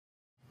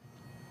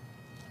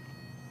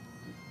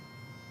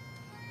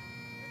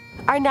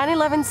Our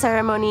 9/11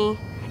 ceremony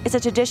is a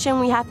tradition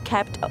we have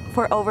kept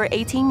for over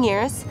 18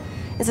 years.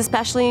 It's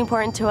especially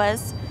important to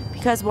us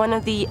because one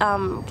of the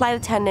flight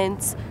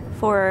attendants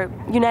for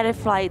United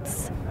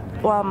Flights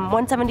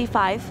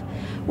 175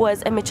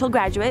 was a Mitchell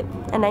graduate,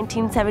 a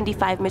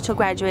 1975 Mitchell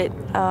graduate.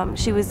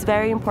 She was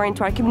very important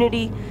to our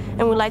community,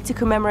 and we'd like to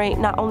commemorate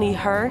not only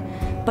her,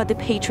 but the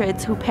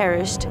patriots who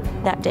perished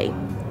that day.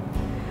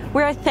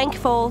 We are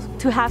thankful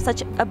to have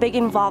such a big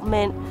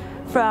involvement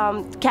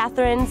from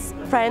Catherine's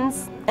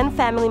friends and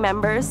family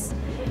members,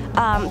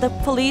 the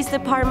police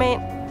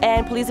department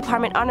and police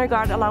department honor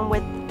guard, along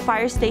with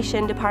fire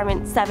station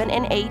department 7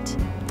 and 8,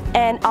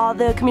 and all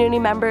the community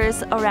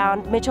members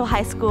around Mitchell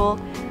High School.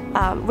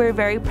 We're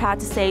very proud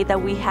to say that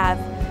we have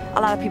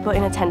a lot of people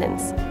in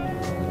attendance.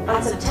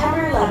 On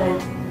September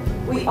 11th,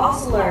 we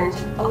also learned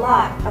a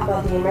lot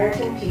about the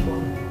American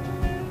people.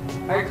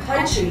 Our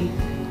country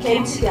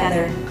came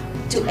together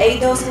to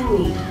aid those in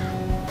need.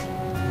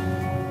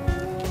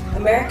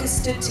 America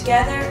stood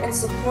together and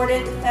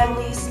supported the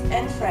families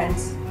and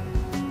friends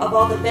of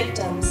all the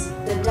victims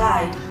that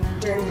died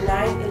during the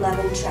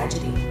 9/11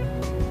 tragedy.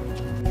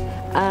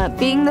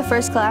 Being the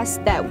first class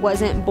that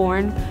wasn't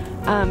born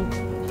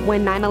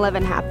when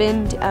 9/11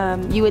 happened,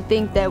 you would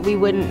think that we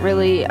wouldn't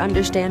really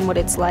understand what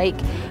it's like,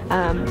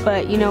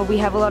 but you know, we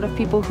have a lot of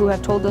people who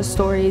have told us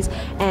stories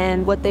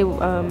and what they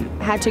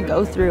had to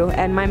go through,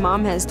 and my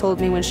mom has told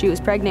me when she was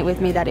pregnant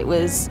with me that it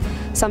was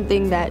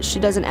something that she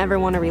doesn't ever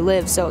want to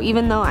relive. So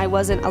even though I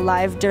wasn't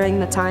alive during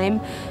the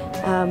time,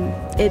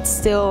 it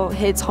still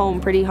hits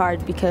home pretty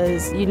hard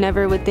because you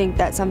never would think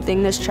that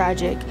something this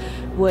tragic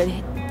would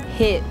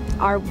hit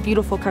our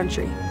beautiful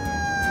country.